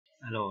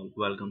Hello,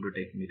 welcome to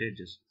Tech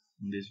Mirages.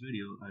 In this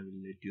video, I will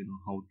let you know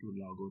how to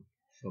log out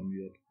from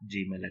your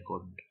Gmail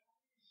account.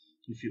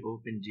 If you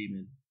open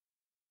Gmail,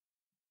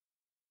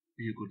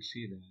 you could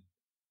see that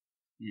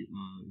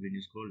when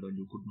you scroll down,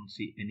 you could not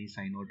see any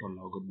sign out or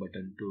log out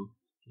button to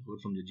log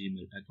out from the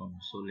Gmail account.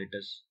 So let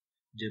us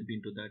jump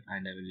into that,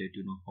 and I will let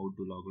you know how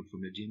to log out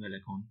from your Gmail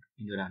account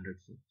in your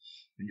Android phone.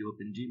 When you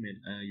open Gmail,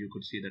 you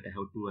could see that I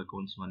have two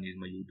accounts. One is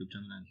my YouTube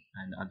channel,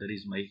 and other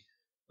is my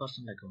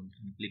personal account.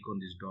 And click on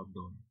this drop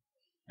down,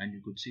 and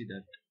you could see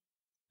that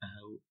I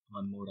have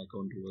one more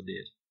account over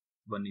there.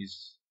 One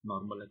is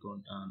normal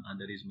account and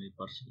other is my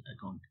personal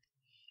account.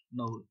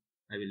 Now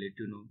I will let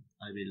you know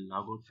I will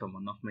log out from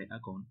one of my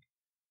account,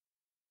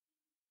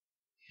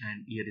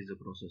 and here is the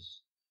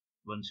process.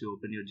 Once you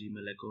open your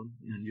Gmail account,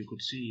 and you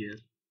could see here,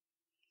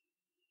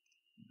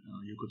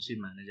 you could see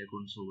manage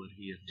accounts over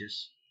here.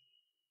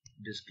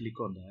 Just click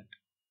on that,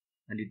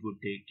 and it would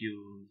take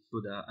you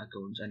to the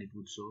accounts, and it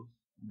would show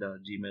the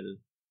Gmail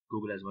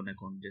Google as one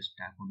account. Just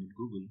tap on it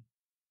Google,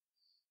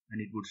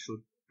 and it would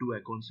show two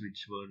accounts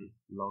which were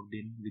logged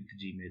in with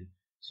Gmail.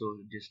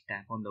 So just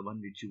tap on the one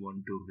which you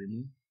want to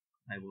remove.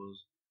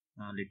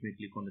 Let me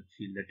click on the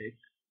field the text,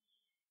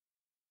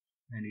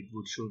 and it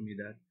would show me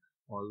that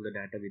all the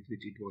data with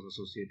which it was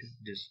associated.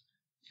 Just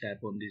tap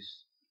on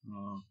this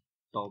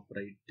top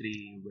right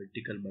three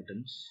vertical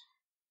buttons.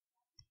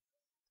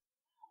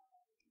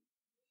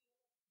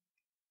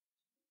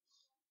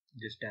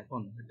 Just tap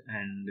on it,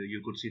 and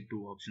you could see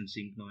two options: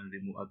 sync now and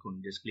remove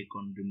account. Just click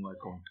on remove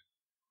account,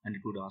 and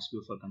it would ask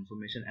you for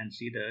confirmation, and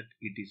see that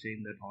it is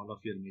saying that all of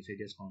your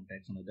messages,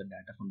 contacts, and other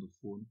data from the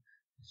phone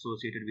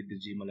associated with the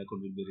Gmail account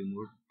will be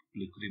removed.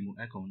 Click remove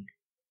account,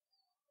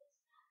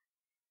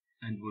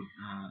 and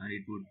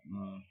it would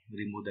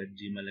remove that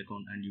Gmail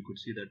account, and you could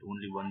see that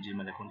only one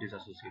Gmail account is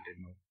associated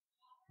now.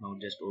 Now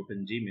just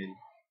open Gmail,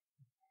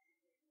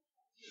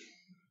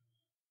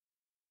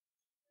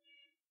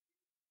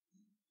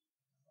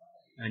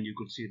 and you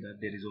could see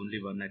that there is only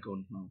one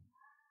account now.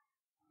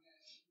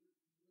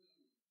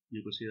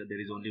 You could see that there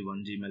is only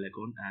one Gmail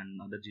account,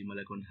 and another Gmail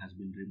account has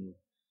been removed.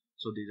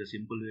 So there is a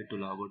simple way to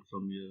log out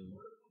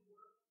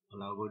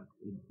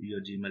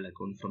your Gmail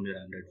account from your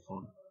Android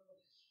phone.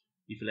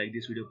 If you like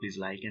this video, please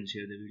like and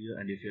share the video,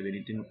 and if you have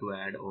anything to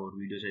add or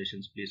video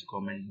suggestions, please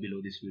comment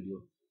below this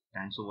video.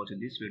 Thanks for watching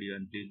this video,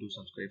 and please do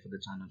subscribe for the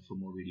channel for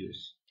more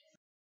videos.